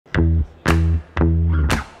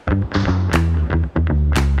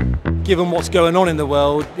given what's going on in the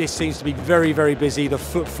world, this seems to be very, very busy. The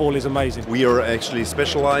footfall is amazing. We are actually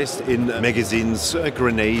specialized in magazines,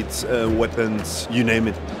 grenades, weapons, you name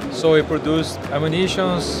it. So we produce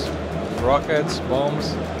ammunitions, rockets,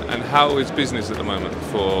 bombs. And how is business at the moment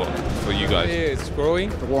for you guys? It's growing.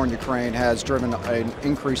 The war in Ukraine has driven an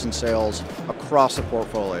increase in sales across the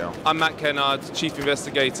portfolio. I'm Matt Kennard, Chief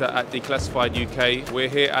Investigator at Declassified UK. We're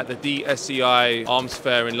here at the DSEI Arms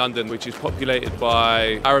Fair in London, which is populated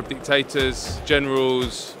by Arab dictators,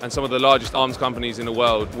 generals, and some of the largest arms companies in the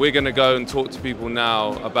world. We're going to go and talk to people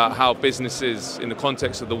now about how business is in the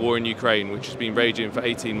context of the war in Ukraine, which has been raging for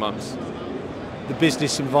 18 months. The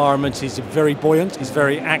business environment is very buoyant, is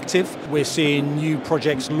very active. We're seeing new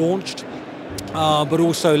projects launched, but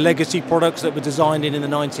also legacy products that were designed in the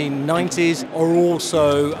 1990s are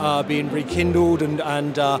also being rekindled,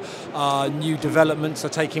 and new developments are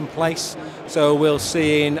taking place. So we're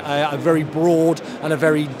seeing a very broad and a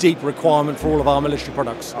very deep requirement for all of our military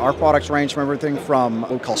products. Our products range from everything from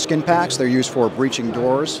what we call skin packs. They're used for breaching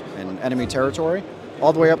doors in enemy territory,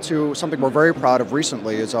 all the way up to something we're very proud of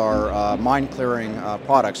recently is our mine-clearing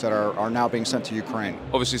products that are now being sent to Ukraine.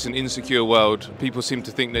 Obviously, it's an insecure world. People seem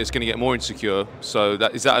to think that it's going to get more insecure. So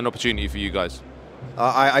is that an opportunity for you guys?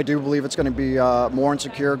 I do believe it's going to be more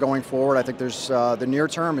insecure going forward. I think there's the near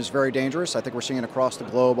term is very dangerous. I think we're seeing it across the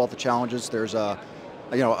globe, all the challenges. There's a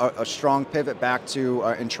strong pivot back to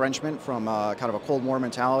entrenchment from kind of a Cold War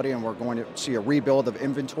mentality, and we're going to see a rebuild of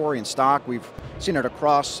inventory and stock. We've seen it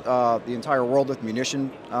across the entire world with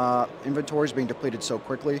munition inventories being depleted so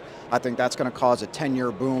quickly. I think that's going to cause a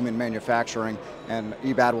 10-year boom in manufacturing, and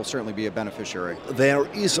EBAD will certainly be a beneficiary. There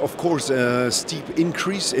is, of course, a steep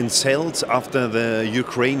increase in sales after the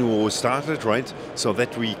Ukraine war started, right? So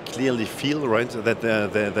that we clearly feel, right, that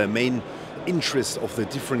the main interest of the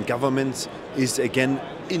different governments is again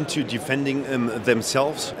into defending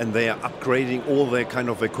themselves, and they are upgrading all their kind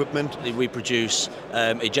of equipment. We produce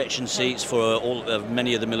ejection seats for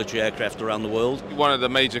many of the military aircraft around the world. One of the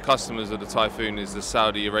major customers of the Typhoon is the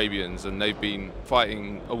Saudi Arabians, and they've been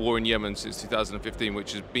fighting a war in Yemen since 2015,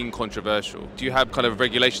 which has been controversial. Do you have kind of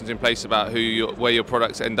regulations in place about where your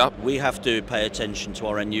products end up? We have to pay attention to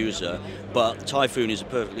our end user, but Typhoon is a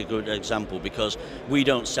perfectly good example because we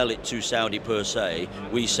don't sell it to Saudi per se,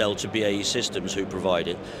 we sell to BAE Systems who provide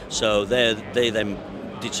it. So they then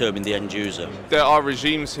determine the end user. There are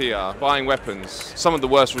regimes here buying weapons, some of the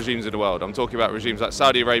worst regimes in the world. I'm talking about regimes like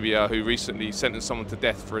Saudi Arabia, who recently sentenced someone to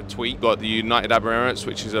death for a tweet. Got the United Arab Emirates,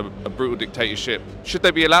 which is a brutal dictatorship. Should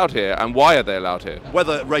they be allowed here, and why are they allowed here?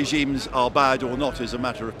 Whether regimes are bad or not is a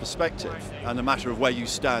matter of perspective and a matter of where you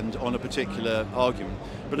stand on a particular argument.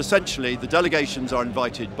 But essentially, the delegations are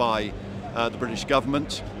invited by the British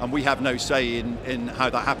government, and we have no say in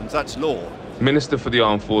how that happens. That's law. Minister for the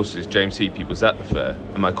Armed Forces, James Heappey, was at the fair,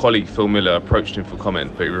 and my colleague Phil Miller approached him for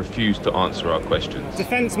comment, but he refused to answer our questions.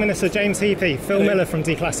 Defence Minister James Heappey, Phil Miller from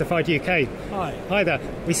Declassified UK. Hi. Hi there.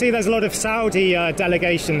 We see there's a lot of Saudi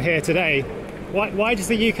delegation here today. Why does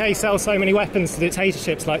the UK sell so many weapons to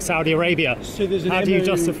dictatorships like Saudi Arabia? So How do you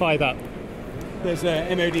justify that? There's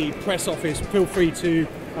a MOD press office. Feel free to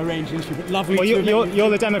arrange an interview. But lovely. Well, you're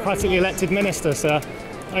the democratically elected minister, sir.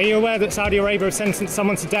 Are you aware that Saudi Arabia has sentenced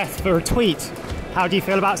someone to death for a tweet? How do you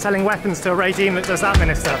feel about selling weapons to a regime that does that,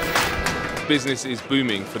 Minister? Business is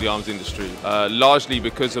booming for the arms industry, largely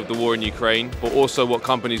because of the war in Ukraine, but also what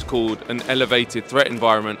companies called an elevated threat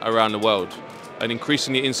environment around the world, an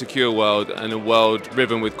increasingly insecure world and a world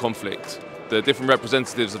riven with conflict. The different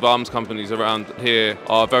representatives of arms companies around here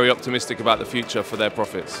are very optimistic about the future for their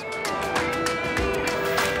profits.